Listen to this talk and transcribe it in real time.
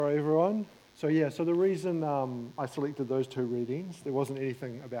Sorry, everyone. So the reason I selected those two readings, there wasn't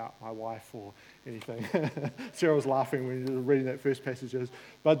anything about my wife or anything. Sarah was laughing when you were reading that first passages.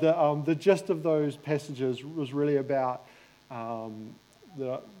 But the gist of those passages was really about,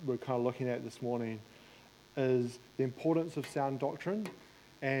 that we're kind of looking at this morning, is the importance of sound doctrine.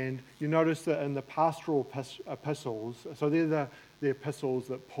 And you notice that in the pastoral epistles, so they're the epistles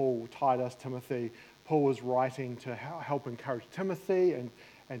that Paul, Titus, Timothy, Paul was writing to help encourage Timothy and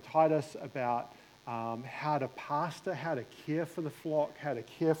Titus about how to pastor, how to care for the flock, how to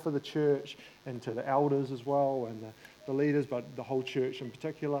care for the church, and to the elders as well, and the leaders, but the whole church in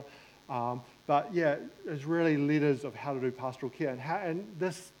particular. It's really letters of how to do pastoral care. And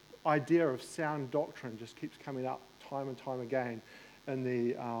this idea of sound doctrine just keeps coming up time and time again in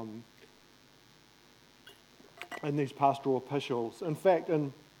these pastoral epistles. In fact,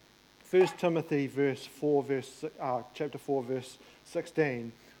 in 1 Timothy chapter 4, verse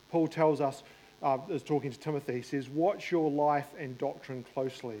 16, Paul tells us, is talking to Timothy, he says, "Watch your life and doctrine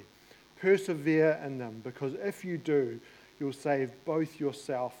closely. Persevere in them, because if you do, you'll save both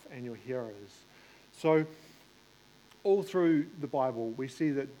yourself and your hearers." So, all through the Bible, we see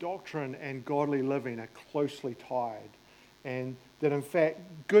that doctrine and godly living are closely tied, and that in fact,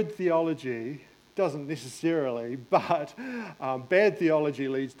 good theology doesn't necessarily, but bad theology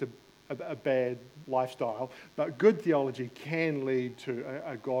leads to a bad lifestyle, but good theology can lead to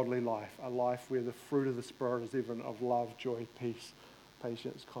a godly life, a life where the fruit of the Spirit is evident of love, joy, peace,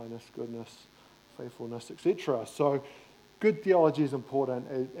 patience, kindness, goodness, faithfulness, etc. So good theology is important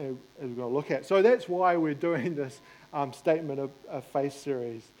as we're going to look at. So that's why we're doing this Statement of Faith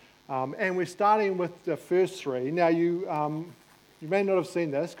series. And we're starting with the first three. Now you may not have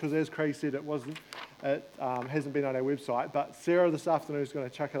seen this because, as Craig said, it hasn't been on our website, but Sarah this afternoon is going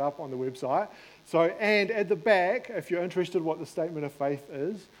to chuck it up on the website. So, and at the back, if you're interested what the Statement of Faith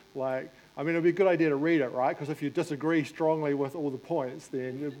is, it'd be a good idea to read it, right? Because if you disagree strongly with all the points,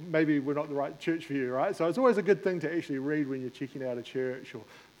 then maybe we're not the right church for you, right? So it's always a good thing to actually read when you're checking out a church or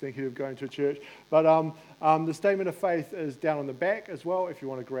thinking of going to a church. But the Statement of Faith is down on the back as well, if you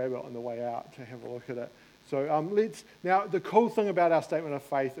want to grab it on the way out to have a look at it. So now the cool thing about our Statement of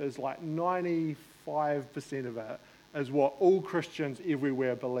Faith is 95% of it is what all Christians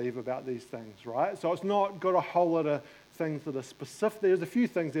everywhere believe about these things, right? So it's not got a whole lot of things that are specific. There's a few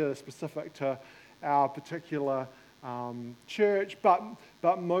things that are specific to our particular church, but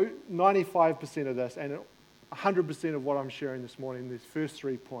 95% of this and 100% of what I'm sharing this morning, these first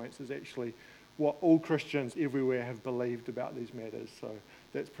 3 points, is actually what all Christians everywhere have believed about these matters. So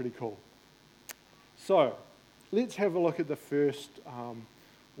that's pretty cool. So let's have a look at the first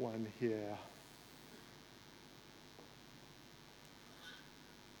one here.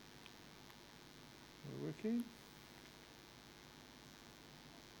 Working?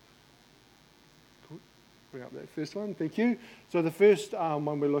 Cool. Bring up that first one, thank you. So the first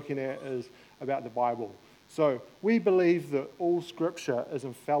one we're looking at is about the Bible. So we believe that all Scripture is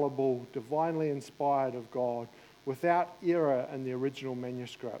infallible, divinely inspired of God, without error in the original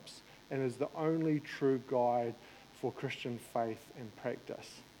manuscripts, and is the only true guide for Christian faith and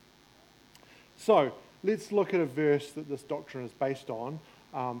practice. So let's look at a verse that this doctrine is based on.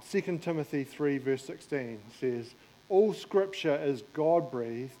 2 Timothy 3 verse 16 says, "All Scripture is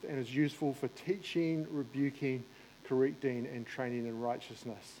God-breathed and is useful for teaching, rebuking, correcting, and training in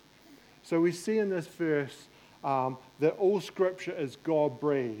righteousness." So we see in this verse that all Scripture is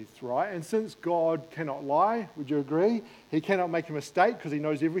God-breathed, right? And since God cannot lie, would you agree? He cannot make a mistake because he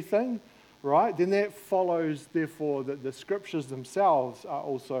knows everything, right? Then that follows, therefore, that the Scriptures themselves are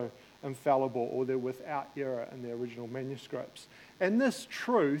also infallible, or they're without error in the original manuscripts. And this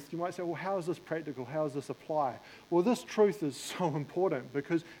truth, you might say, well, how is this practical? How does this apply? Well, this truth is so important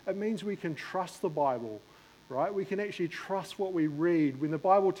because it means we can trust the Bible, right? We can actually trust what we read. When the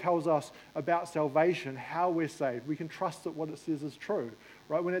Bible tells us about salvation, how we're saved, we can trust that what it says is true,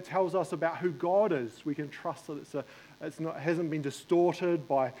 right? When it tells us about who God is, we can trust that it hasn't been distorted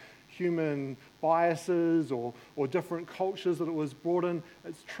by human biases or different cultures that it was brought in.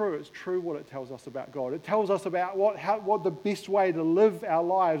 It's true what it tells us about God. It tells us about what the best way to live our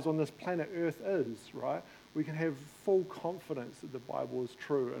lives on this planet Earth is, right? We can have full confidence that the Bible is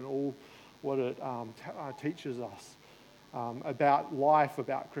true and all what it teaches us about life,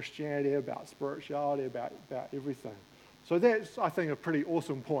 about Christianity, about spirituality, about everything. So that's, I think, a pretty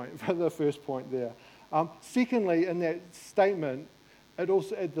awesome point for the first point there. Secondly, in that statement, it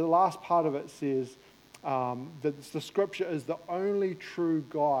also, at the last part of it says that the Scripture is the only true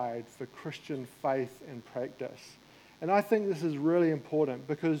guide for Christian faith and practice. And I think this is really important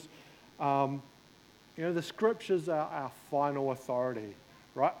because, the Scriptures are our final authority,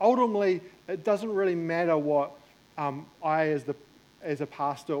 right? Ultimately, it doesn't really matter what I as a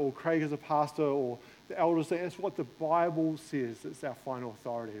pastor, or Craig as a pastor, or the elders say. It's what the Bible says. It's our final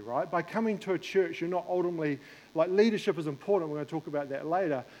authority, right? By coming to a church, you're not ultimately, like, leadership is important. We're going to talk about that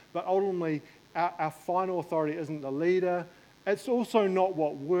later. But ultimately, our final authority isn't the leader. It's also not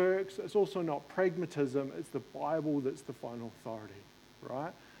what works. It's also not pragmatism. It's the Bible that's the final authority,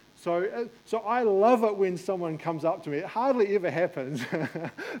 right? So I love it when someone comes up to me. It hardly ever happens,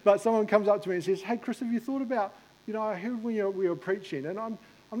 but someone comes up to me and says, "Hey, Chris, have you thought about, I heard when we were preaching, and I'm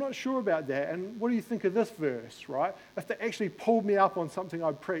not sure about that, and what do you think of this verse," right? If they actually pulled me up on something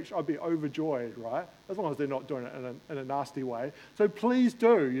I'd preached, I'd be overjoyed, right? As long as they're not doing it in a nasty way. So please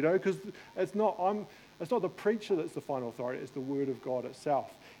do, because it's not the preacher that's the final authority, it's the Word of God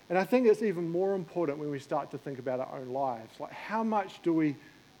itself. And I think it's even more important when we start to think about our own lives. Like, how much do we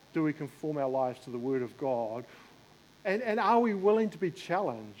conform our lives to the Word of God? And are we willing to be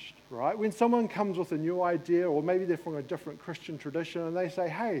challenged, right? When someone comes with a new idea, or maybe they're from a different Christian tradition, and they say,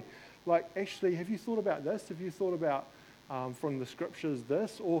 "Hey, actually, have you thought about this? Have you thought about from the scriptures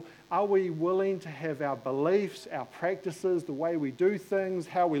this?" Or are we willing to have our beliefs, our practices, the way we do things,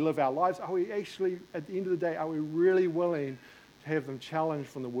 how we live our lives? Are we actually, at the end of the day, are we really willing to have them challenged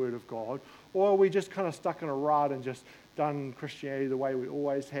from the Word of God? Or are we just kind of stuck in a rut and just done Christianity the way we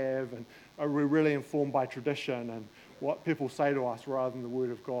always have, and are we really informed by tradition and what people say to us rather than the Word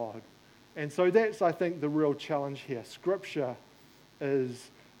of God? And so that's, I think, the real challenge here. Scripture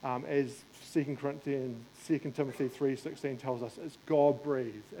is, as 2 Timothy 3:16 tells us, it's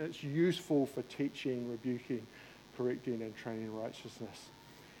God-breathed, and it's useful for teaching, rebuking, correcting, and training in righteousness.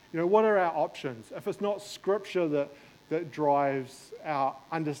 What are our options? If it's not Scripture that drives our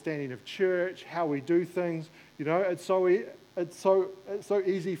understanding of church, how we do things, it's so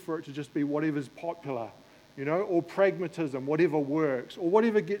easy for it to just be whatever's popular, or pragmatism, whatever works, or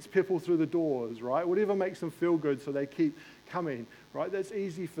whatever gets people through the doors, right? Whatever makes them feel good so they keep coming, right? That's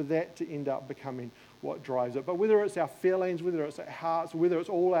easy for that to end up becoming what drives it. But whether it's our feelings, whether it's our hearts, whether it's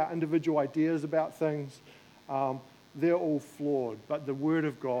all our individual ideas about things, they're all flawed. But the Word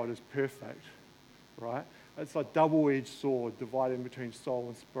of God is perfect, right? It's a double-edged sword dividing between soul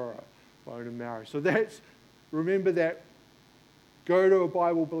and spirit, bone and marrow. So remember that. Go to a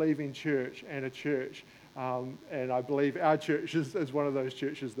Bible-believing church and a church, and I believe our church is one of those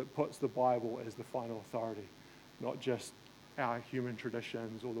churches that puts the Bible as the final authority, not just our human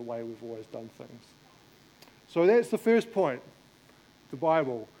traditions or the way we've always done things. So that's the first point, the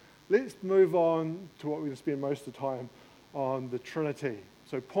Bible. Let's move on to what we're going to spend most of the time on, the Trinity.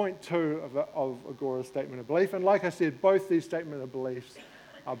 So point 2 of Agora's statement of belief. And like I said, both these statement of beliefs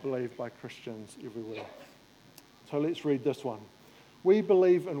are believed by Christians everywhere. So let's read this one. We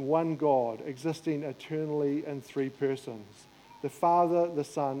believe in one God, existing eternally in three persons, the Father, the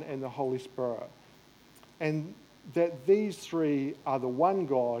Son, and the Holy Spirit. And that these three are the one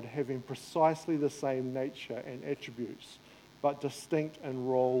God, having precisely the same nature and attributes, but distinct in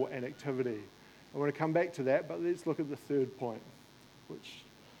role and activity. I want to come back to that, but let's look at the third point, which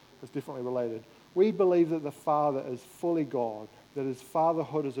is definitely related. We believe that the Father is fully God, that his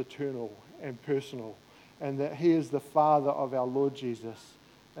fatherhood is eternal and personal, and that he is the Father of our Lord Jesus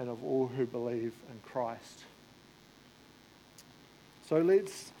and of all who believe in Christ. So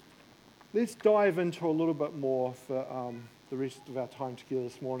let's dive into a little bit more for the rest of our time together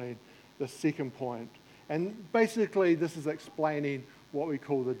this morning, the second point. And basically this is explaining what we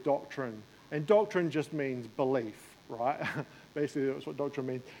call the doctrine. And doctrine just means belief, right? Basically that's what doctrine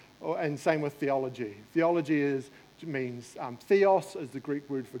means. And same with theology. Theology means theos is the Greek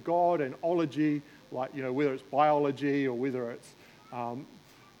word for God, and ology, like, whether it's biology or whether it's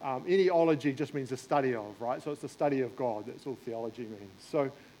any ology just means the study of, right? So it's the study of God. That's all theology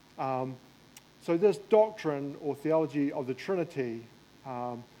means. So this doctrine or theology of the Trinity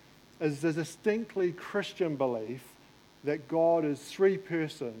is a distinctly Christian belief that God is three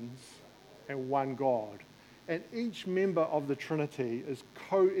persons and one God. And each member of the Trinity is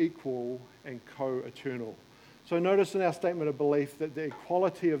co-equal and co-eternal. So notice in our statement of belief that the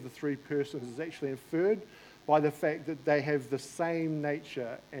equality of the three persons is actually inferred by the fact that they have the same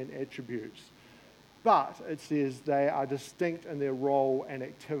nature and attributes. But it says they are distinct in their role and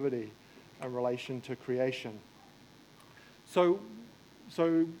activity in relation to creation. So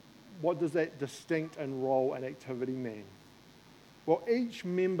what does that distinct in role and activity mean? Well, each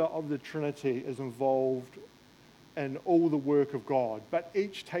member of the Trinity is involved in all the work of God, but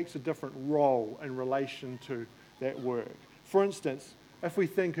each takes a different role in relation to that work. For instance, if we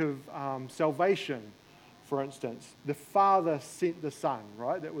think of salvation, for instance, the Father sent the Son,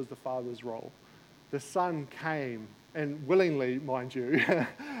 right? That was the Father's role. The Son came and willingly, mind you.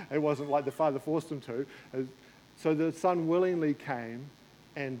 It wasn't like the Father forced him to. So the Son willingly came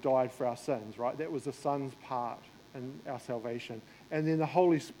and died for our sins, right? That was the Son's part in our salvation. And then the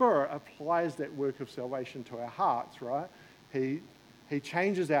Holy Spirit applies that work of salvation to our hearts, right? He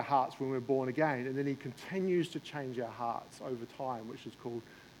changes our hearts when we're born again, and then he continues to change our hearts over time, which is called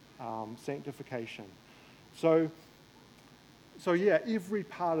sanctification. So yeah, every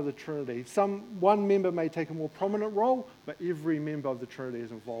part of the Trinity, one member may take a more prominent role, but every member of the Trinity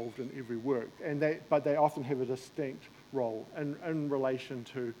is involved in every work, but they often have a distinct role in relation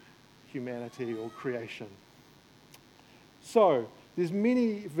to humanity or creation. So there's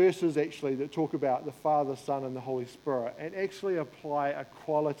many verses actually that talk about the Father, Son, and the Holy Spirit and actually apply a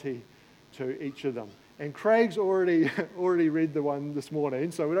quality to each of them. And Craig's already read the one this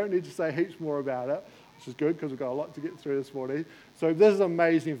morning, so we don't need to say heaps more about it, which is good because we've got a lot to get through this morning. So this is an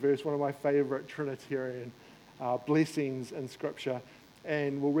amazing verse, one of my favourite Trinitarian blessings in Scripture.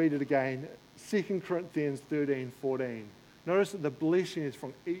 And we'll read it again, 2 Corinthians 13:14. Notice that the blessing is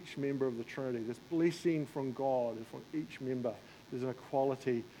from each member of the Trinity. This blessing from God is from each member. There's an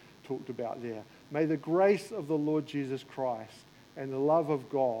equality talked about there. May the grace of the Lord Jesus Christ and the love of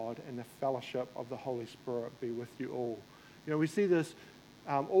God and the fellowship of the Holy Spirit be with you all. You know, we see this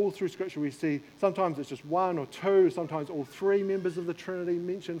all through Scripture. We see sometimes it's just one or two, sometimes all three members of the Trinity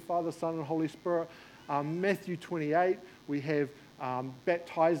mentioned, Father, Son, and Holy Spirit. Matthew 28, we have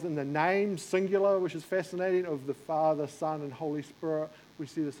baptized in the name, singular, which is fascinating, of the Father, Son, and Holy Spirit. We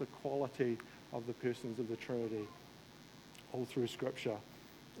see this equality of the persons of the Trinity all through Scripture.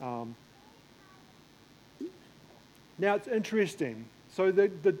 Now it's interesting. So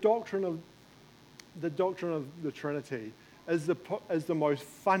the doctrine of the Trinity is the most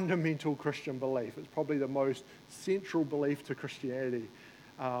fundamental Christian belief. It's probably the most central belief to Christianity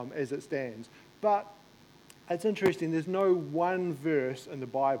as it stands. But it's interesting, there's no one verse in the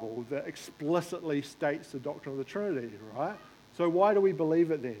Bible that explicitly states the doctrine of the Trinity, right? So why do we believe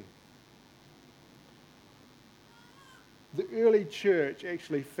it then? The early church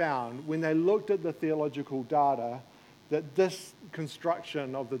actually found, when they looked at the theological data, that this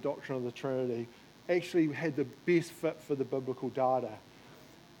construction of the doctrine of the Trinity actually had the best fit for the biblical data.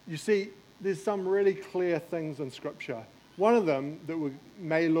 You see, there's some really clear things in Scripture. One of them that we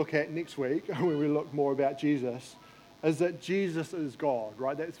may look at next week, when we look more about Jesus, is that Jesus is God,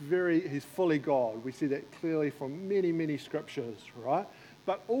 right? He's fully God. We see that clearly from many, many Scriptures, right?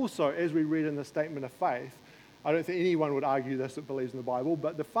 But also, as we read in the Statement of Faith, I don't think anyone would argue this that believes in the Bible,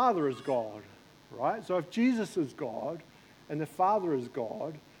 but the Father is God, right? So if Jesus is God and the Father is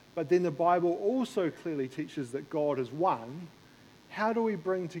God, but then the Bible also clearly teaches that God is one, how do we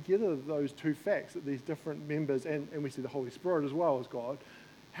bring together those two facts, that these different members, and we see the Holy Spirit as well as God,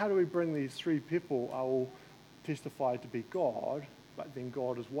 how do we bring these three people are all testified to be God, but then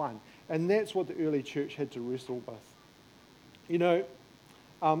God is one? And that's what the early church had to wrestle with. You know,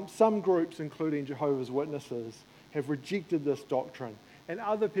 some groups, including Jehovah's Witnesses, have rejected this doctrine, and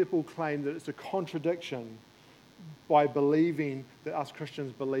other people claim that it's a contradiction by believing that us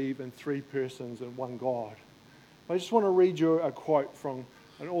Christians believe in three persons and one God. I just want to read you a quote from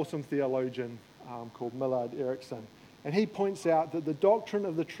an awesome theologian called Millard Erickson, and he points out that the doctrine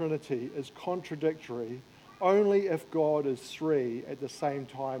of the Trinity is contradictory only if God is three at the same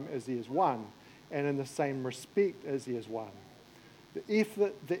time as he is one, and in the same respect as he is one.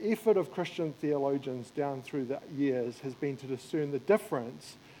 The effort of Christian theologians down through the years has been to discern the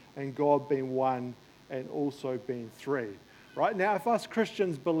difference in God being one and also being three. Right? Now, if us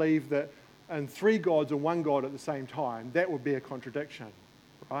Christians believe that in three gods and one God at the same time, that would be a contradiction.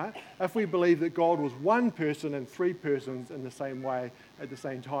 Right? If we believe that God was one person and three persons in the same way at the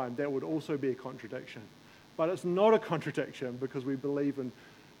same time, that would also be a contradiction. But it's not a contradiction because we believe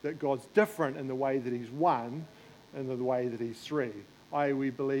that God's different in the way that he's one and the way that he's three. I.e., we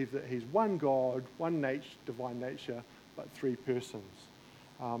believe that he's one God, one nature, divine nature, but three persons.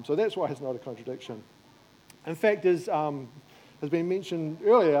 So that's why it's not a contradiction. In fact, as has been mentioned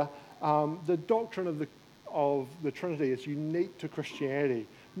earlier, the doctrine of the Trinity is unique to Christianity.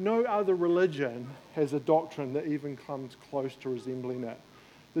 No other religion has a doctrine that even comes close to resembling it.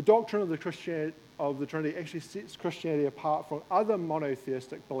 The doctrine of the Trinity actually sets Christianity apart from other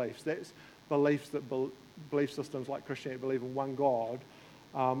monotheistic beliefs. That's belief systems like Christianity believe in one God,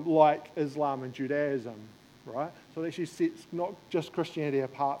 like Islam and Judaism, right? So it actually sets not just Christianity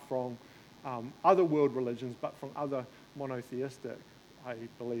apart from other world religions, but from other monotheistic, I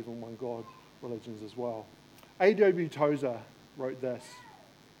believe in one God religions as well. A.W. Tozer wrote this.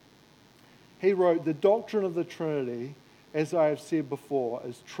 He wrote, "The doctrine of the Trinity, as I have said before,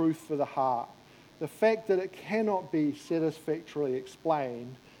 is truth for the heart. the fact that it cannot be satisfactorily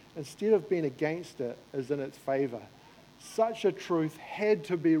explained, instead of being against it, is in its favor. Such a truth had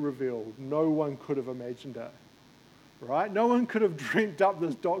to be revealed. No one could have imagined it, right? No one could have dreamt up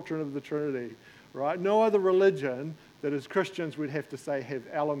this doctrine of the Trinity, right? No other religion that as Christians we'd have to say have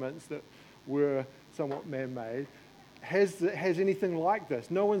elements that were somewhat man-made has anything like this.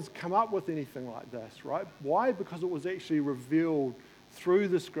 No one's come up with anything like this, right? Why? Because it was actually revealed through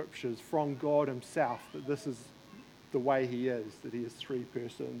the scriptures from God himself that this is the way he is, that he is three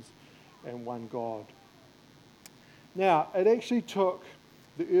persons and one God. Now, it actually took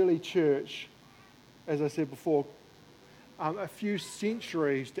the early church, as I said before, a few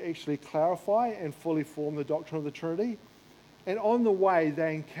centuries to actually clarify and fully form the doctrine of the Trinity. And on the way,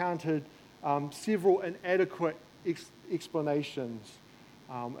 they encountered several inadequate explanations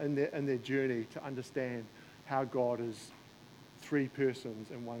in their journey to understand how God is three persons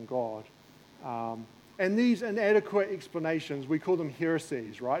and one God. And these inadequate explanations, we call them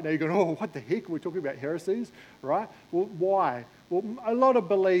heresies, right? Now you're going, oh, what the heck? We're talking about heresies, right? Well, why? Well, a lot of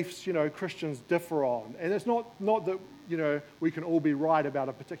beliefs, Christians differ on. And it's not that, we can all be right about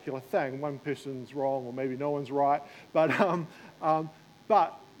a particular thing. One person's wrong or maybe no one's right. But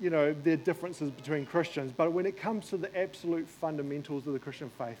there are differences between Christians. But when it comes to the absolute fundamentals of the Christian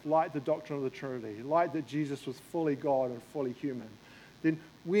faith, like the doctrine of the Trinity, like that Jesus was fully God and fully human, then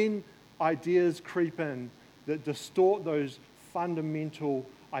when ideas creep in that distort those fundamental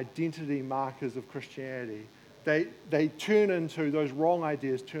identity markers of Christianity, they turn into, those wrong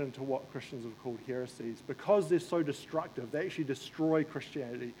ideas turn into what Christians have called heresies. Because they're so destructive, they actually destroy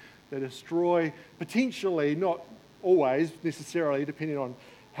Christianity. They destroy, potentially, not always necessarily, depending on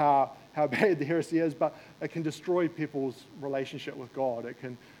how bad the heresy is, but it can destroy people's relationship with God. It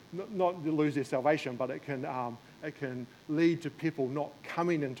can not lose their salvation, but it can lead to people not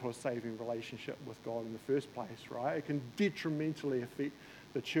coming into a saving relationship with God in the first place, right? It can detrimentally affect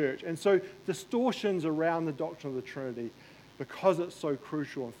the church. And so distortions around the doctrine of the Trinity, because it's so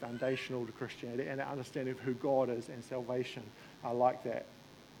crucial and foundational to Christianity and our understanding of who God is and salvation, are like that.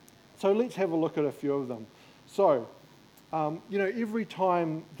 So let's have a look at a few of them. So, every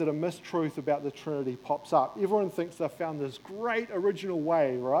time that a mistruth about the Trinity pops up, everyone thinks they've found this great original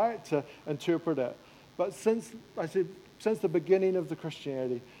way, right, to interpret it. But since the beginning of the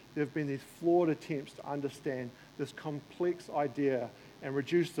Christianity, there have been these flawed attempts to understand this complex idea and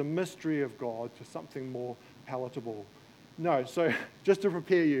reduce the mystery of God to something more palatable. No, so just to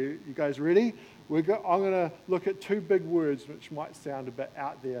prepare you guys ready? I'm going to look at two big words which might sound a bit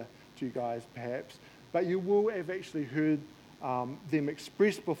out there to you guys perhaps, but you will have actually heard them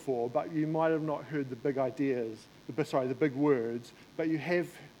expressed before, but you might have not heard the big ideas, the big words, but you have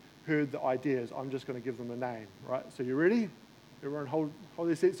heard the ideas. I'm just going to give them a name, right? So you ready? Everyone hold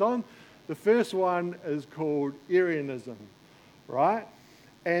their seats on. The first one is called Arianism, right?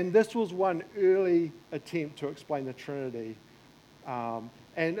 And this was one early attempt to explain the Trinity. And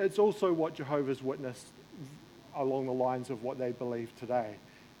it's also what Jehovah's Witness along the lines of what they believe today.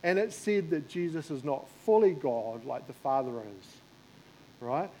 And it said that Jesus is not fully God like the Father is,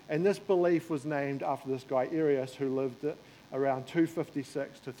 right? And this belief was named after this guy Arius, who lived around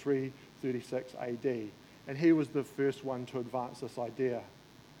 256 to 336 AD. And he was the first one to advance this idea.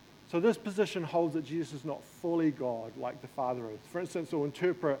 So this position holds that Jesus is not fully God like the Father is. For instance, we'll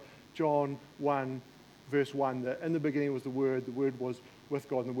interpret John 1, verse 1, that in the beginning was the Word was with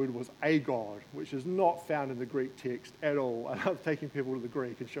God, and the Word was a God, which is not found in the Greek text at all. And I'm taking people to the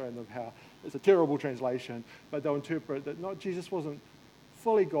Greek and showing them how it's a terrible translation, but they'll interpret that Jesus wasn't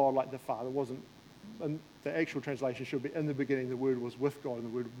fully God like the Father, and the actual translation should be, in the beginning the Word was with God,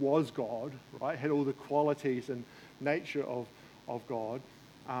 and the Word was God, right? Had all the qualities and nature of God.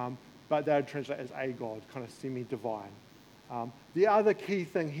 But they would translate as a God, kind of semi-divine. The other key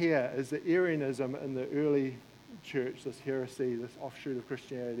thing here is that Arianism in the early church, this heresy, this offshoot of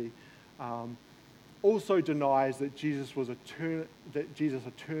Christianity, also denies that Jesus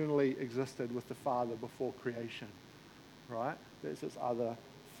eternally existed with the Father before creation, right? That's its other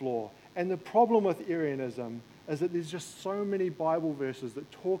flaw. And the problem with Arianism is that there's just so many Bible verses that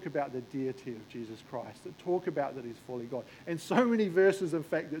talk about the deity of Jesus Christ, that talk about that he's fully God. And so many verses, in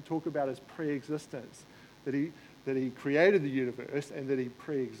fact, that talk about his pre-existence, that he created the universe and that he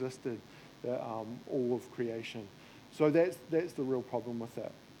pre-existed all of creation. So that's the real problem with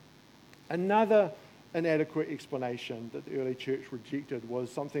it. Another inadequate explanation that the early church rejected was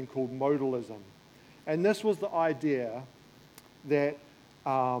something called modalism. And this was the idea that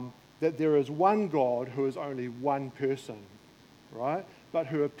there is one God who is only one person, right? But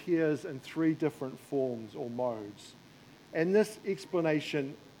who appears in three different forms or modes. And this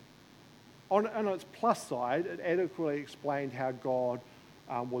explanation on its plus side, it adequately explained how God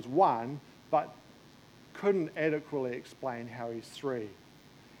was one, but couldn't adequately explain how he's three.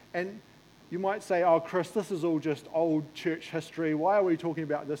 And you might say, oh, Chris, this is all just old church history. Why are we talking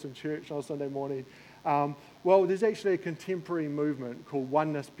about this in church on a Sunday morning? Well, there's actually a contemporary movement called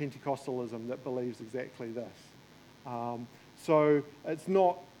Oneness Pentecostalism that believes exactly this. So it's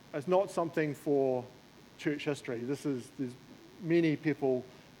not something for church history. There's many people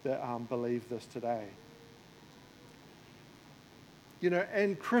that believe this today.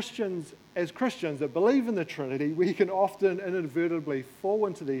 And as Christians that believe in the Trinity, we can often inadvertently fall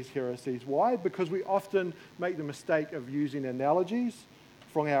into these heresies. Why? Because we often make the mistake of using analogies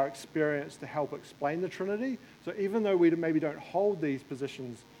from our experience to help explain the Trinity. So even though we maybe don't hold these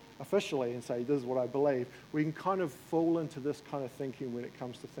positions officially and say, this is what I believe, we can kind of fall into this kind of thinking when it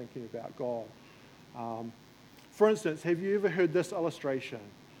comes to thinking about God. For instance, have you ever heard this illustration?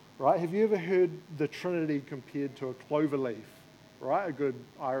 Right? Have you ever heard the Trinity compared to a clover leaf? Right? A good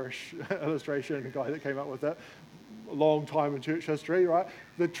Irish illustration, the guy that came up with it, a long time in church history, right?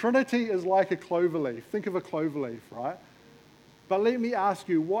 The Trinity is like a clover leaf. Think of a clover leaf, right? But let me ask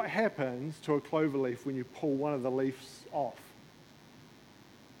you, what happens to a clover leaf when you pull one of the leaves off?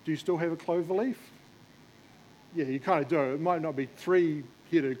 Do you still have a clover leaf? Yeah, you kind of do. It might not be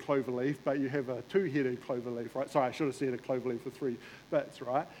three-headed clover leaf, but you have a two-headed clover leaf, right? Sorry, I should have said a clover leaf with three bits,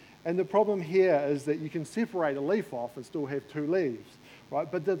 right? And the problem here is that you can separate a leaf off and still have two leaves,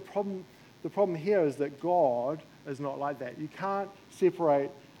 right? But the problem here is that God is not like that. You can't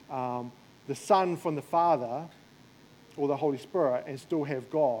separate the Son from the Father or the Holy Spirit and still have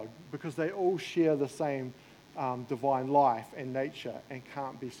God, because they all share the same divine life and nature and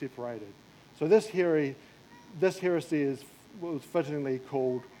can't be separated. So this heresy was fittingly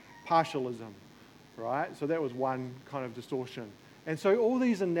called partialism, right? So that was one kind of distortion. And so all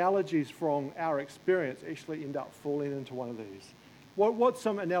these analogies from our experience actually end up falling into one of these. What's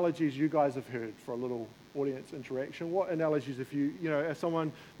some analogies you guys have heard for a little audience interaction? What analogies, if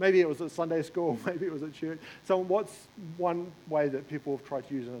someone, maybe it was at Sunday school, maybe it was at church, what's one way that people have tried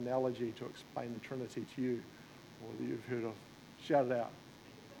to use an analogy to explain the Trinity to you, or that you've heard of? Shout it out.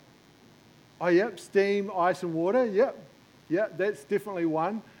 Oh, yep, steam, ice, and water. Yep, that's definitely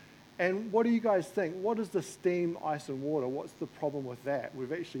one. And what do you guys think? What is the steam, ice, and water? What's the problem with that?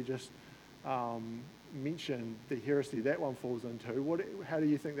 We've actually just mentioned the heresy that one falls into. How do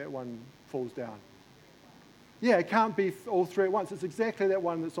you think that one falls down? Yeah, it can't be all three at once. It's exactly that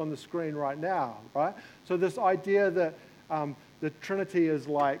one that's on the screen right now, right? So this idea that the Trinity is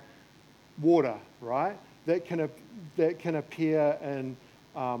like water, right? That can appear in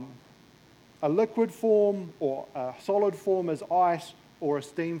a liquid form or a solid form as ice, or a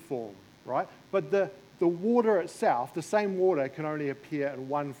steam form, right? But the water itself, the same water, can only appear in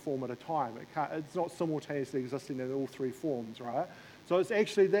one form at a time. It's not simultaneously existing in all three forms, right? So it's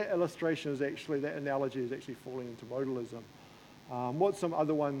actually, that analogy is actually falling into modalism. What's some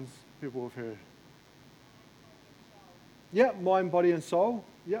other ones people have heard? Yeah, mind, body, and soul.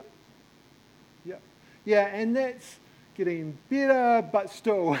 Yeah, and that's getting better, but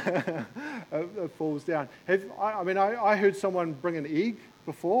still it falls down. I heard someone bring an egg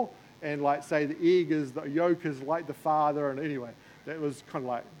before and say the yolk is like the Father, and anyway, that was kind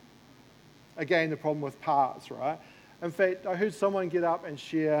of again, the problem with parts, right? In fact, I heard someone get up and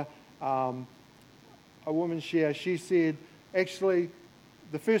share, a woman share, she said, actually,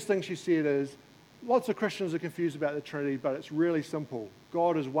 the first thing she said is, lots of Christians are confused about the Trinity, but it's really simple.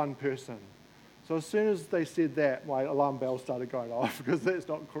 God is one person. So as soon as they said that, my alarm bell started going off, because that's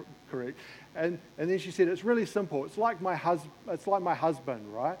not correct. And then she said, it's really simple. It's like my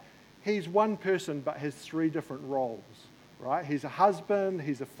husband, right? He's one person, but has three different roles, right? He's a husband,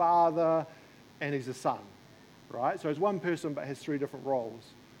 he's a father, and he's a son, right? So he's one person, but has three different roles.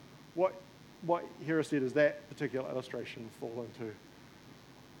 What heresy does that particular illustration fall into?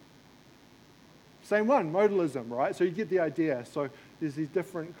 Same one, modalism, right? So you get the idea. So there's these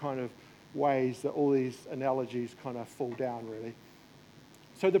different kind of ways that all these analogies kind of fall down, really.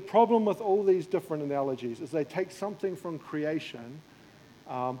 So the problem with all these different analogies is they take something from creation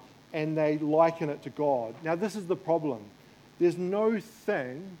and they liken it to God. Now, this is the problem. There's no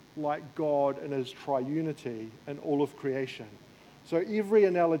thing like God in his triunity in all of creation. So every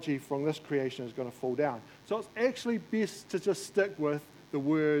analogy from this creation is going to fall down. So it's actually best to just stick with the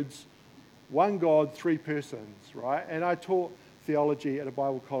words, one God, three persons, right? And I taught theology at a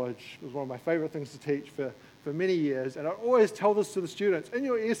Bible college. It was one of my favorite things to teach for for many years, and I always tell this to the students, in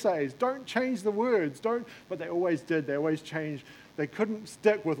your essays, don't change the words, but they always did, they always changed. They couldn't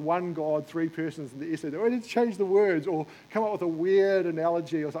stick with one God, three persons in the essay. They always change the words or come up with a weird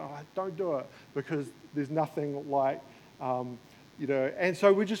analogy or something. Don't do it, because there's nothing like, and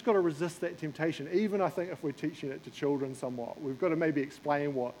so we just got to resist that temptation. Even I think if we're teaching it to children somewhat, we've got to maybe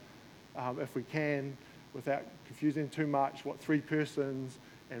explain what, if we can, without confusing too much, what three persons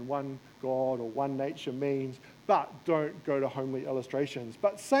and one God or one nature means, but don't go to homely illustrations.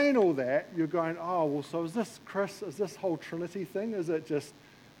 But saying all that, you're going, oh, well, so is this, Chris, is this whole Trinity thing, is it just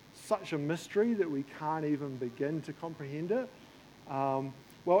such a mystery that we can't even begin to comprehend it?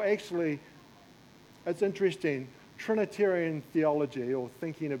 Well, actually, it's interesting. Trinitarian theology, or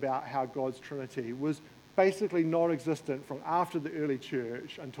thinking about how God's Trinity, was basically non-existent from after the early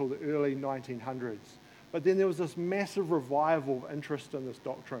church until the early 1900s. But then there was this massive revival of interest in this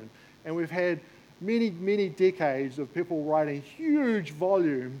doctrine. And we've had many, many decades of people writing huge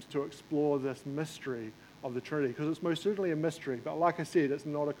volumes to explore this mystery of the Trinity, because it's most certainly a mystery. But like I said, it's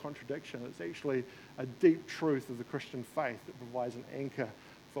not a contradiction. It's actually a deep truth of the Christian faith that provides an anchor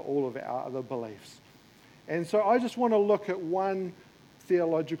for all of our other beliefs. And so I just want to look at one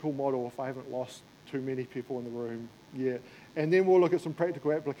theological model, if I haven't lost too many people in the room yet. And then we'll look at some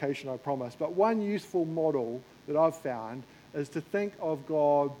practical application, I promise. But one useful model that I've found is to think of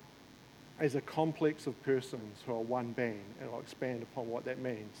God as a complex of persons who are one being, and I'll expand upon what that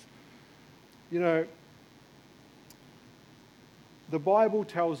means. You know, the Bible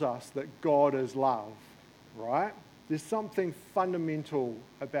tells us that God is love, right? There's something fundamental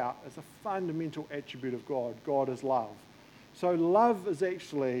about, it's a fundamental attribute of God. God is love. So love is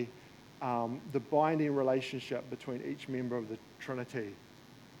actually the binding relationship between each member of the Trinity.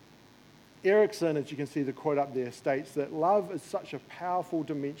 Erickson, as you can see the quote up there, states that love is such a powerful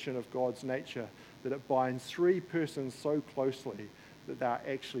dimension of God's nature that it binds three persons so closely that they are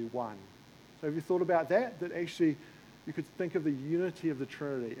actually one. So have you thought about that? That actually you could think of the unity of the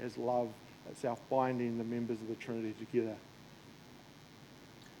Trinity as love itself binding the members of the Trinity together.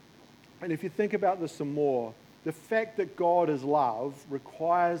 And if you think about this some more, the fact that God is love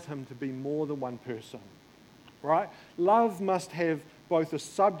requires him to be more than one person, right? Love must have both a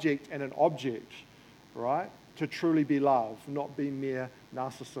subject and an object, right, to truly be love, not be mere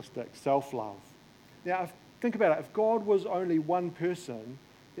narcissistic self-love. Now, think about it. If God was only one person,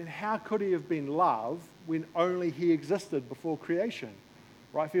 then how could he have been love when only he existed before creation,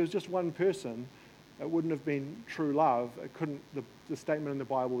 right? If he was just one person, it wouldn't have been true love. It couldn't. The statement in the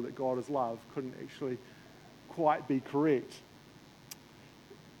Bible that God is love couldn't actually quite be correct,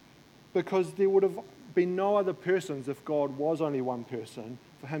 because there would have been no other persons if God was only one person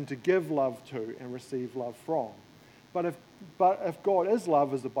for him to give love to and receive love from. But if God is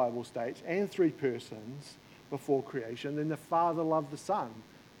love, as the Bible states, and three persons before creation, then the Father loved the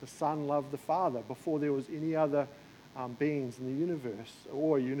Son loved the Father before there was any other beings in the universe,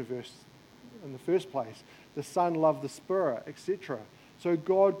 or a universe in the first place. The Son loved the Spirit, etc. So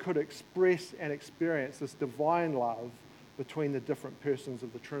God could express and experience this divine love between the different persons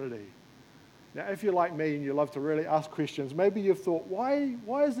of the Trinity. Now, if you're like me and you love to really ask questions, maybe you've thought, why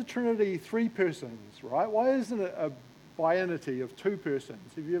is the Trinity three persons, right? Why isn't it a biunity of two persons?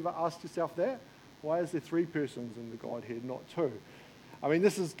 Have you ever asked yourself that? Why is there three persons in the Godhead, not two? I mean,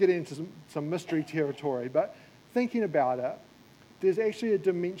 this is getting into some mystery territory, but thinking about it, there's actually a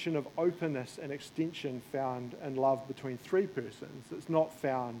dimension of openness and extension found in love between three persons that's not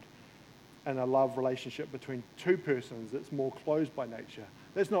found in a love relationship between two persons that's more closed by nature.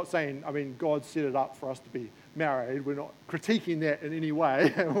 That's not saying, I mean, God set it up for us to be married. We're not critiquing that in any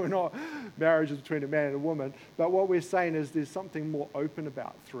way. We're not marriages between a man and a woman. But what we're saying is there's something more open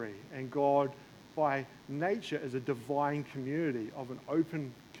about three. And God, by nature, is a divine community, of an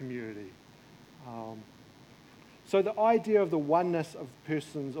open community. So the idea of the oneness of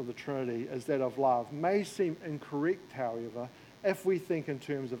persons of the Trinity as that of love may seem incorrect, however, if we think in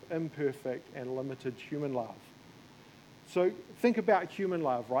terms of imperfect and limited human love. So think about human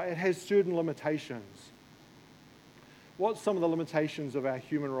love, right? It has certain limitations. What's some of the limitations of our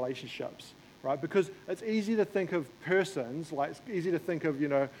human relationships, right? Because it's easy to think of persons, like it's easy to think of,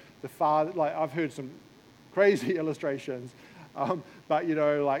 the Father, like I've heard some crazy illustrations, but,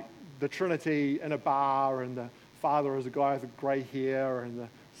 like the Trinity in a bar, and the Father is a guy with grey hair, and the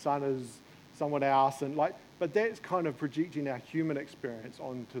Son is someone else, and but that's kind of projecting our human experience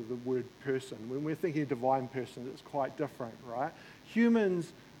onto the word person. When we're thinking of divine person, it's quite different, right?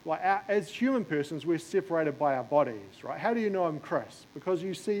 Humans, as human persons, we're separated by our bodies, right? How do you know I'm Chris? Because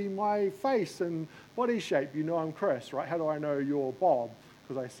you see my face and body shape, you know I'm Chris, right? How do I know you're Bob?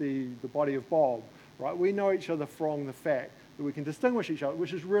 Because I see the body of Bob, right? We know each other from the fact that we can distinguish each other,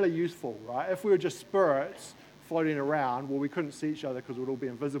 which is really useful, right? If we were just spirits floating around, well, we couldn't see each other because it would all be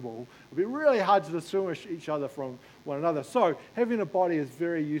invisible. It would be really hard to distinguish each other from one another. So having a body is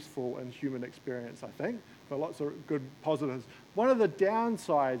very useful in human experience, I think, for lots of good positives. One of the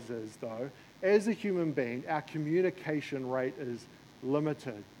downsides is, though, as a human being, our communication rate is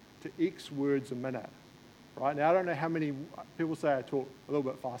limited to X words a minute, right? Now, I don't know how many people say I talk a little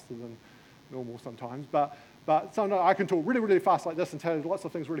bit faster than normal sometimes, but sometimes I can talk really, really fast like this and tell you lots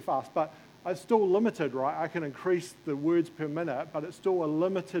of things really fast, but it's still limited, right? I can increase the words per minute, but it's still a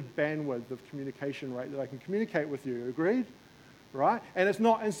limited bandwidth of communication rate that I can communicate with you. Agreed? Right? And it's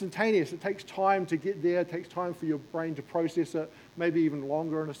not instantaneous. It takes time to get there. It takes time for your brain to process it, maybe even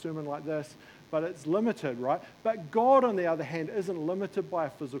longer in a sermon like this, but it's limited, right? But God, on the other hand, isn't limited by a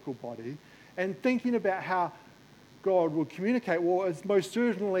physical body. And thinking about how God will communicate, well, it's most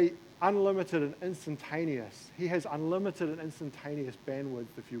certainly unlimited and instantaneous. He has unlimited and instantaneous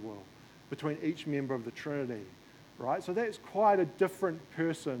bandwidth, if you will, between each member of the Trinity, right? So that's quite a different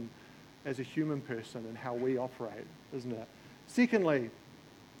person as a human person and how we operate, isn't it? Secondly,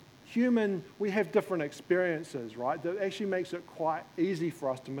 we have different experiences, right? That actually makes it quite easy for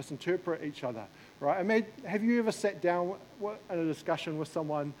us to misinterpret each other, right? Have you ever sat down in a discussion with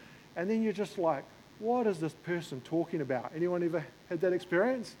someone and then you're just like, what is this person talking about? Anyone ever had that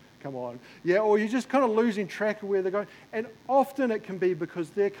experience? Come on. Yeah, or you're just kind of losing track of where they're going. And often it can be because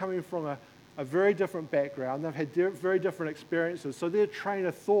they're coming from a very different background. They've had very different experiences. So their train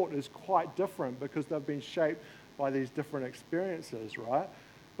of thought is quite different because they've been shaped by these different experiences, right?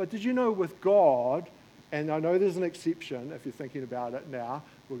 But did you know with God, and I know there's an exception if you're thinking about it now,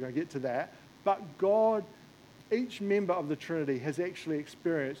 we're going to get to that, but God, each member of the Trinity has actually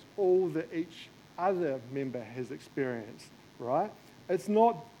experienced all that each other member has experienced, right? It's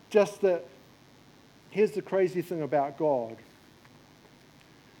not just that, here's the crazy thing about God.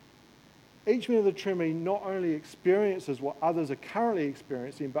 Each member of the Trinity not only experiences what others are currently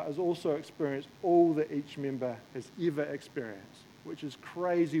experiencing, but has also experienced all that each member has ever experienced, which is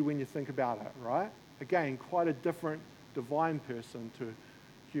crazy when you think about it, right? Again, quite a different divine person to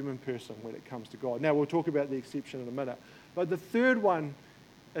human person when it comes to God. Now, we'll talk about the exception in a minute. But the third one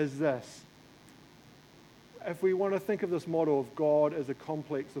is this. If we want to think of this model of God as a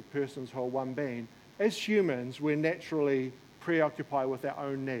complex of persons who are one being, as humans, we're naturally preoccupied with our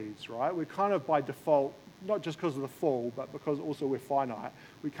own needs, right? We're kind of by default, not just because of the fall, but because also we're finite.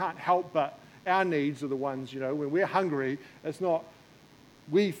 We can't help but our needs are the ones, when we're hungry, it's not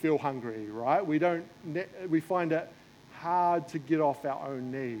we feel hungry, right? We find it hard to get off our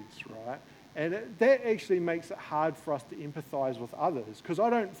own needs, right? And that actually makes it hard for us to empathize with others, because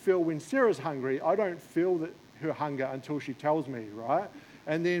I don't feel when Sarah's hungry, I don't feel her hunger until she tells me, right?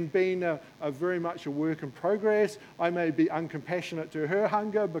 And then being a very much a work in progress, I may be uncompassionate to her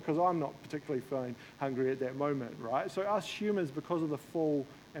hunger because I'm not particularly feeling hungry at that moment, right? So us humans, because of the fall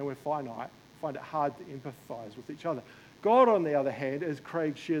and we're finite, find it hard to empathize with each other. God, on the other hand, as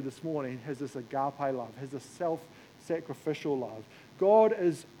Craig shared this morning, has this agape love, has this self-sacrificial love. God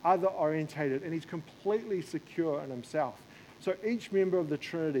is other-orientated and he's completely secure in himself. So each member of the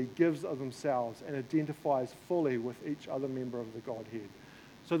Trinity gives of themselves and identifies fully with each other member of the Godhead.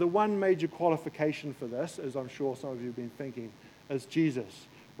 So the one major qualification for this, as I'm sure some of you have been thinking, is Jesus,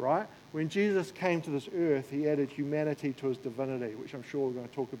 right? When Jesus came to this earth, he added humanity to his divinity, which I'm sure we're going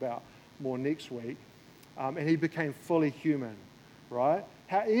to talk about more next week, and he became fully human, right?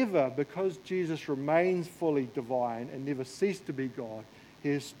 However, because Jesus remains fully divine and never ceased to be God, he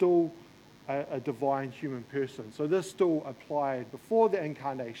is still a divine human person. So this still applied before the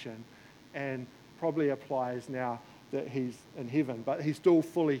incarnation and probably applies now that he's in heaven, but he's still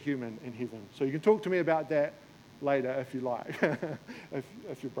fully human in heaven. So you can talk to me about that later if you like,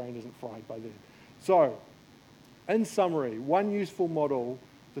 if your brain isn't fried by then. So, in summary, one useful model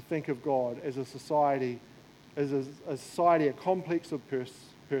to think of God as a society, a complex of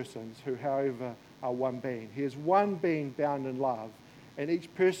persons who, however, are one being. He is one being bound in love, and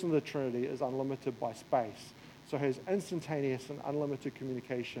each person of the Trinity is unlimited by space, so has instantaneous and unlimited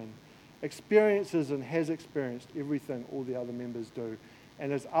communication, experiences and has experienced everything all the other members do,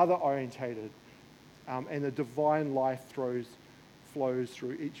 and is other-orientated, and the divine life flows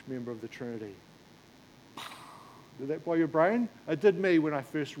through each member of the Trinity. Did that blow your brain? It did me when I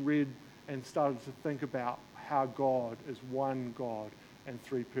first read and started to think about how God is one God and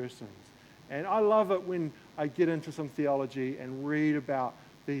three persons. And I love it when I get into some theology and read about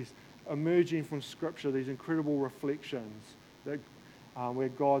these emerging from Scripture, these incredible reflections that where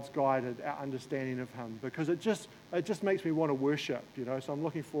God's guided our understanding of him, because it just makes me want to worship, So I'm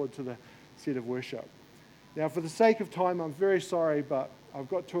looking forward to the set of worship. Now, for the sake of time, I'm very sorry, but I've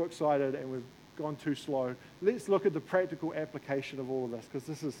got too excited and we've gone too slow. Let's look at the practical application of all of this, because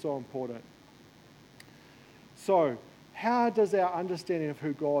this is so important. So, how does our understanding of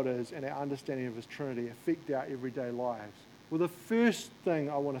who God is and our understanding of His Trinity affect our everyday lives? Well, the first thing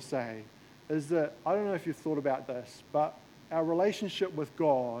I want to say is that, I don't know if you've thought about this, but our relationship with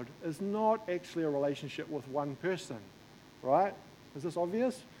God is not actually a relationship with one person, right? Is this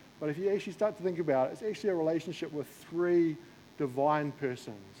obvious? But if you actually start to think about it, it's actually a relationship with three divine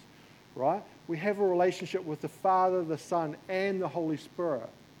persons, right? We have a relationship with the Father, the Son, and the Holy Spirit.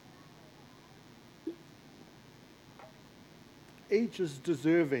 Each is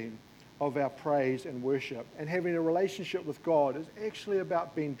deserving of our praise and worship, and having a relationship with God is actually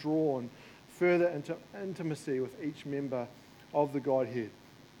about being drawn further into intimacy with each member of the Godhead.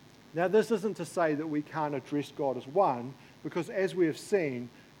 Now, this isn't to say that we can't address God as one, because as we have seen,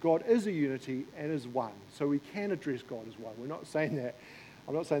 God is a unity and is one. So we can address God as one. We're not saying that.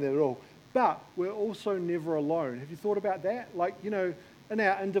 I'm not saying that at all. But we're also never alone. Have you thought about that? Like, in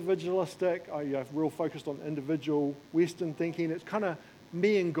our individualistic, real focused on individual Western thinking, it's kind of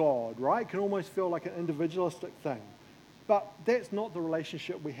me and God, right? It can almost feel like an individualistic thing. But that's not the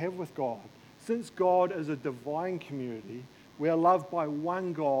relationship we have with God. Since God is a divine community, we are loved by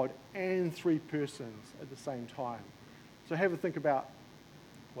one God and three persons at the same time. So have a think about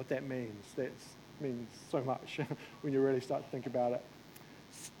what that means. That means so much when you really start to think about it.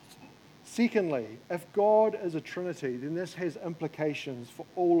 Secondly, if God is a Trinity, then this has implications for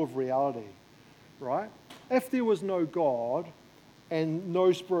all of reality, right? If there was no God and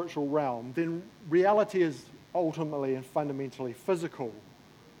no spiritual realm, then reality is ultimately and fundamentally physical,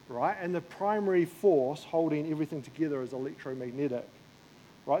 right? And the primary force holding everything together is electromagnetic,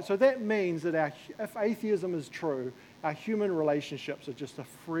 right? So that means that if atheism is true, our human relationships are just a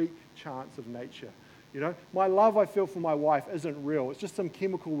freak chance of nature. My love I feel for my wife isn't real. It's just some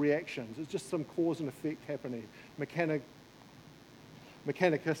chemical reactions. It's just some cause and effect happening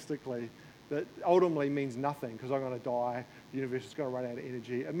mechanicistically that ultimately means nothing, because I'm going to die, the universe is going to run out of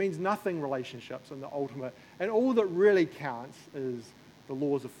energy. It means nothing, relationships, and the ultimate. And all that really counts is the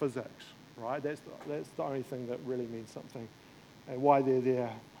laws of physics, right? That's the only thing that really means something. And why they're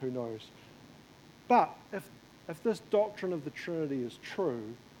there, who knows. But if this doctrine of the Trinity is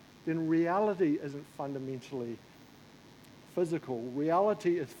true, then reality isn't fundamentally physical.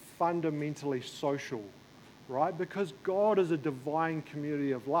 Reality is fundamentally social, right? Because God is a divine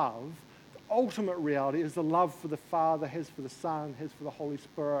community of love, the ultimate reality is the love for the Father, has for the Son, has for the Holy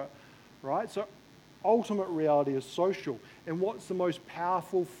Spirit, right? So ultimate reality is social. And what's the most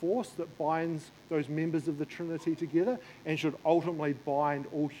powerful force that binds those members of the Trinity together and should ultimately bind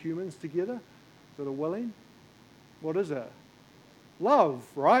all humans together that are willing? What is it? Love,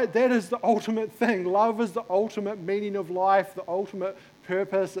 right? That is the ultimate thing. Love is the ultimate meaning of life, the ultimate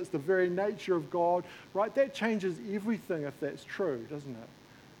purpose. It's the very nature of God, right? That changes everything if that's true, doesn't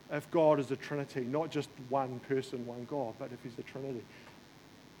it? If God is a Trinity, not just one person, one God, but if He's a Trinity.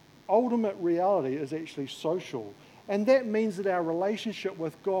 Ultimate reality is actually social. And that means that our relationship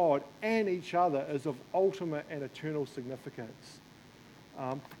with God and each other is of ultimate and eternal significance.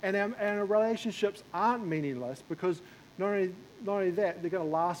 And our relationships aren't meaningless because not only that, they're going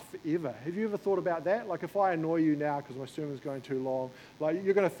to last forever. Have you ever thought about that? Like, if I annoy you now because my sermon's going too long, like,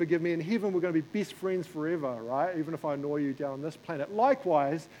 you're going to forgive me. In heaven, we're going to be best friends forever, right? Even if I annoy you down on this planet.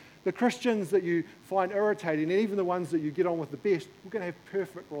 Likewise, the Christians that you find irritating, and even the ones that you get on with the best, we're going to have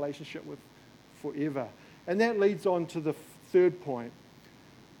perfect relationship with forever. And that leads on to the third point,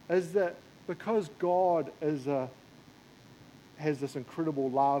 is that because God has this incredible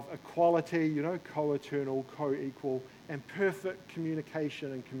love, equality, co-eternal, co-equal, and perfect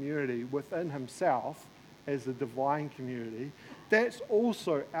communication and community within Himself as a divine community, that's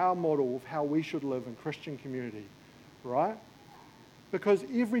also our model of how we should live in Christian community, right? Because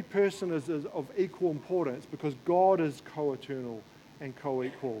every person is of equal importance because God is co-eternal and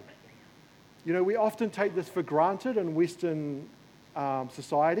co-equal. We often take this for granted in Western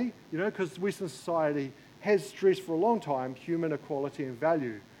society, because Western society has stressed for a long time human equality and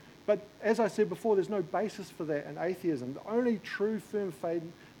value. But as I said before, there's no basis for that in atheism. The only true firm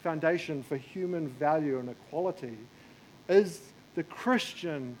foundation for human value and equality is the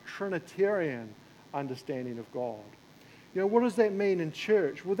Christian Trinitarian understanding of God. What does that mean in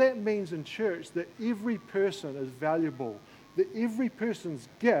church? Well, that means in church that every person is valuable, that every person's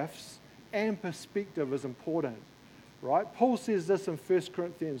gifts and perspective is important, right? Paul says this in 1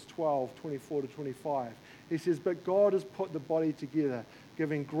 Corinthians 12, 24 to 25. He says, but God has put the body together,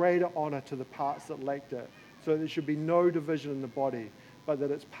 giving greater honor to the parts that lacked it, so there should be no division in the body, but but that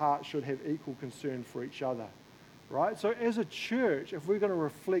its parts should have equal concern for each other, right? So as a church, if we're going to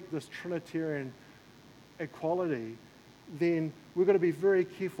reflect this Trinitarian equality, then we're going to be very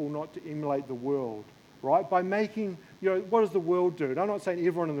careful not to emulate the world, right? By making, what does the world do? And I'm not saying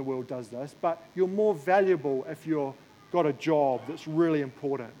everyone in the world does this, but you're more valuable if you've got a job that's really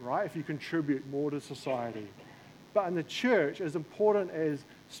important, right? If you contribute more to society. But in the church, as important as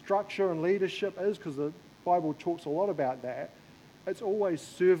structure and leadership is, because the Bible talks a lot about that, it's always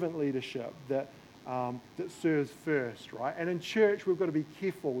servant leadership that serves first, right? And in church, we've got to be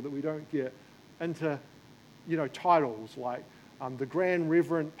careful that we don't get into, titles like the Grand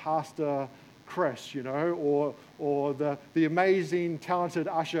Reverend Pastor Chris, or the amazing, talented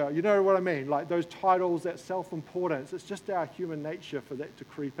usher. You know what I mean? Like those titles, that self-importance. It's just our human nature for that to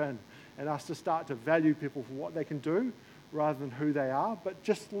creep in and us to start to value people for what they can do rather than who they are. But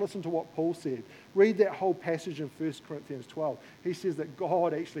just listen to what Paul said. Read that whole passage in 1 Corinthians 12. He says that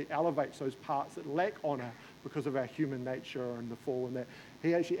God actually elevates those parts that lack honor because of our human nature and the fall, and that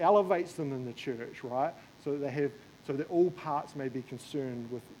he actually elevates them in the church, right? So that all parts may be concerned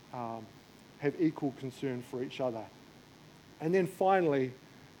with, have equal concern for each other. And then finally,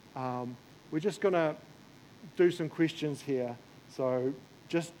 we're just going to do some questions here. So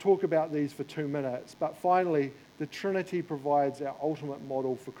just talk about these for 2 minutes. But finally, the Trinity provides our ultimate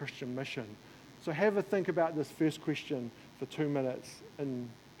model for Christian mission. So have a think about this first question for 2 minutes in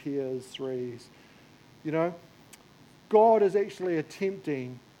pairs, threes. God is actually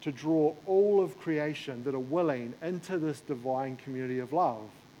attempting to draw all of creation that are willing into this divine community of love,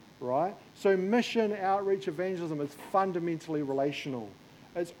 right? So mission, outreach, evangelism is fundamentally relational.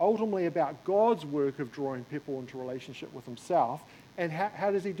 It's ultimately about God's work of drawing people into relationship with himself. And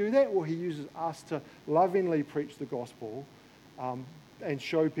how does he do that? Well, he uses us to lovingly preach the gospel and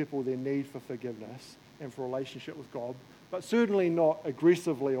show people their need for forgiveness and for relationship with God, but certainly not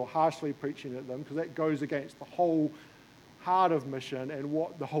aggressively or harshly preaching at them, because that goes against the whole heart of mission and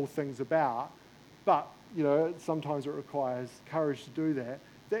what the whole thing's about. But, sometimes it requires courage to do that.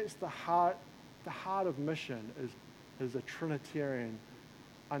 That's the heart. The heart of mission is a Trinitarian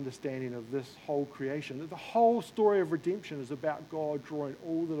understanding of this whole creation. The whole story of redemption is about God drawing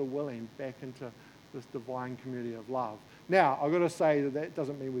all that are willing back into this divine community of love. Now, I've got to say that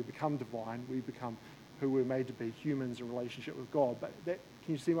doesn't mean we become divine. We become who we're made to be, humans in relationship with God. But can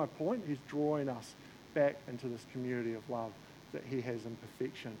you see my point? He's drawing us back into this community of love that he has in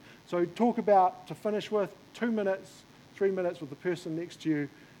perfection. So talk about, to finish with, 2 minutes, 3 minutes with the person next to you.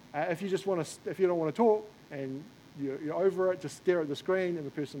 If you don't want to talk and you're over it, just stare at the screen and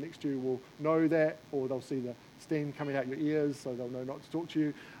the person next to you will know that, or they'll see the steam coming out your ears, so they'll know not to talk to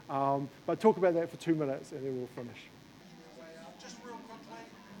you. But talk about that for 2 minutes and then we'll finish. Just real quickly.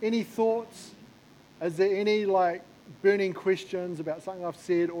 Any thoughts? Is there any burning questions about something I've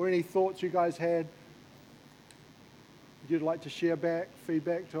said, or any thoughts you guys had you'd like to share back,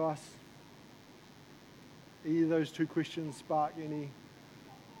 feedback to us? Either of those 2 questions spark any?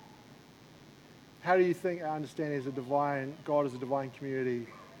 How do you think our understanding as God as a divine community,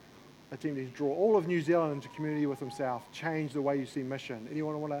 attempting to draw all of New Zealand into community with himself, change the way you see mission?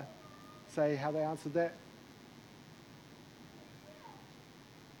 Anyone want to say how they answered that?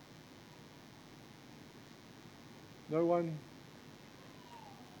 No one?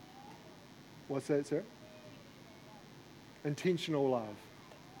 What's that, sir? Intentional love.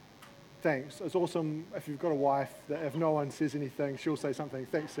 Thanks. It's awesome if you've got a wife that if no one says anything, she'll say something.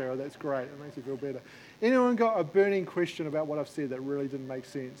 Thanks, Sarah. That's great. It makes you feel better. Anyone got a burning question about what I've said that really didn't make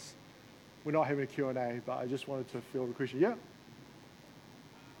sense? We're not having a Q&A, but I just wanted to field the question. Yeah?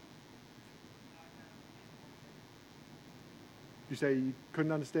 You say you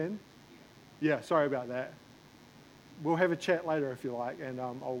couldn't understand? Yeah, sorry about that. We'll have a chat later if you like, and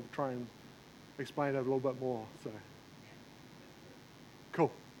I'll try and explain it a little bit more. So,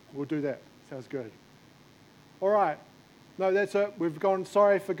 cool. We'll do that. Sounds good. All right. No, that's it.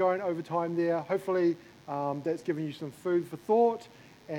 Sorry for going over time there. Hopefully that's given you some food for thought.